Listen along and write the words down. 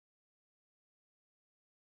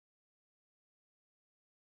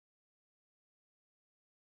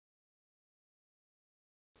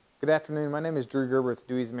Good afternoon. My name is Drew Gerber with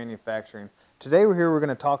DewEze Manufacturing. Today we're going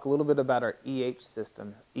to talk a little bit about our EH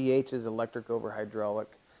system. EH is electric over hydraulic,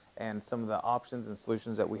 and some of the options and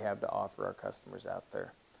solutions that we have to offer our customers out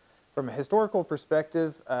there. From a historical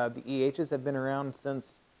perspective, the EHs have been around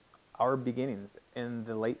since our beginnings in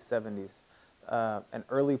the late 70s. An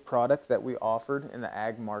early product that we offered in the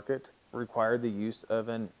ag market required the use of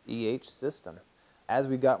an EH system. As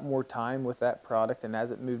we got more time with that product and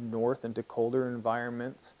as it moved north into colder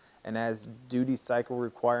environments, and as duty cycle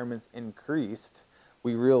requirements increased,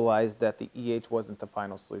 we realized that the EH wasn't the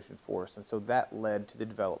final solution for us, and so that led to the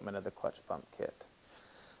development of the clutch pump kit.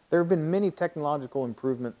 There have been many technological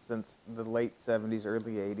improvements since the late 70s,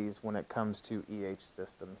 early 80s when it comes to EH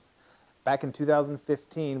systems. Back in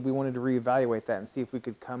 2015, we wanted to reevaluate that and see if we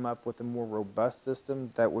could come up with a more robust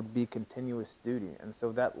system that would be continuous duty, and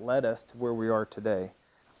so that led us to where we are today.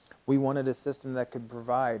 We wanted a system that could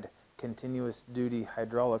provide continuous duty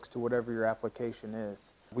hydraulics to whatever your application is.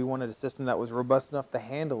 We wanted a system that was robust enough to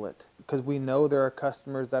handle it, because we know there are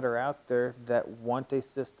customers that are out there that want a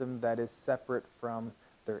system that is separate from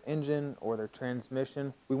their engine or their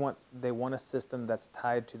transmission. They want a system that's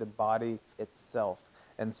tied to the body itself.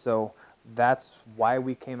 And so that's why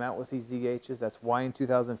we came out with these EHs. That's why in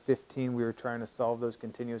 2015 we were trying to solve those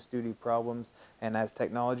continuous duty problems. And as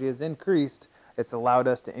technology has increased, it's allowed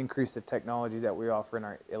us to increase the technology that we offer in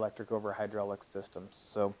our electric over hydraulic systems.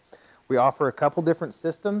 So we offer a couple different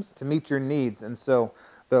systems to meet your needs. And so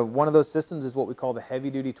one of those systems is what we call the heavy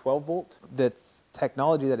duty 12 volt. That's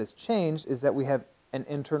technology that has changed is that we have an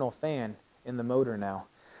internal fan in the motor now.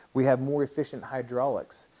 We have more efficient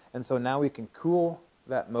hydraulics. And so now we can cool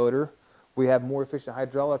that motor. We have more efficient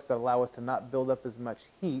hydraulics that allow us to not build up as much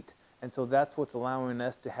heat. And so that's what's allowing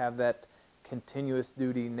us to have that continuous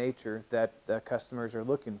duty nature that the customers are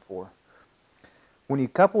looking for. When you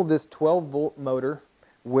couple this 12 volt motor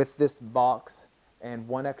with this box and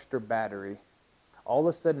one extra battery, all of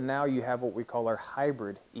a sudden now you have what we call our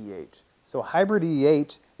hybrid EH. So hybrid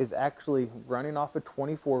EH is actually running off of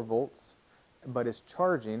 24 volts, but is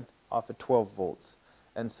charging off of 12 volts.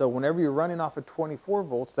 And so whenever you're running off of 24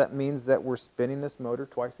 volts, that means that we're spinning this motor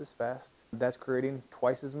twice as fast. That's creating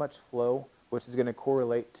twice as much flow, which is going to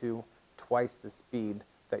correlate to twice the speed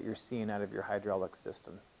that you're seeing out of your hydraulic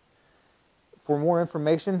system. For more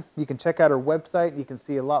information, you can check out our website. You can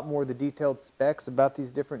see a lot more of the detailed specs about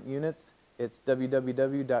these different units. It's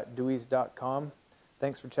www.deweze.com.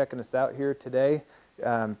 Thanks for checking us out here today.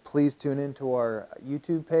 Please tune into our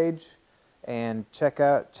YouTube page and check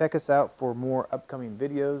us out for more upcoming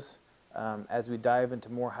videos as we dive into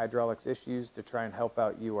more hydraulics issues to try and help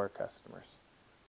out you, our customers.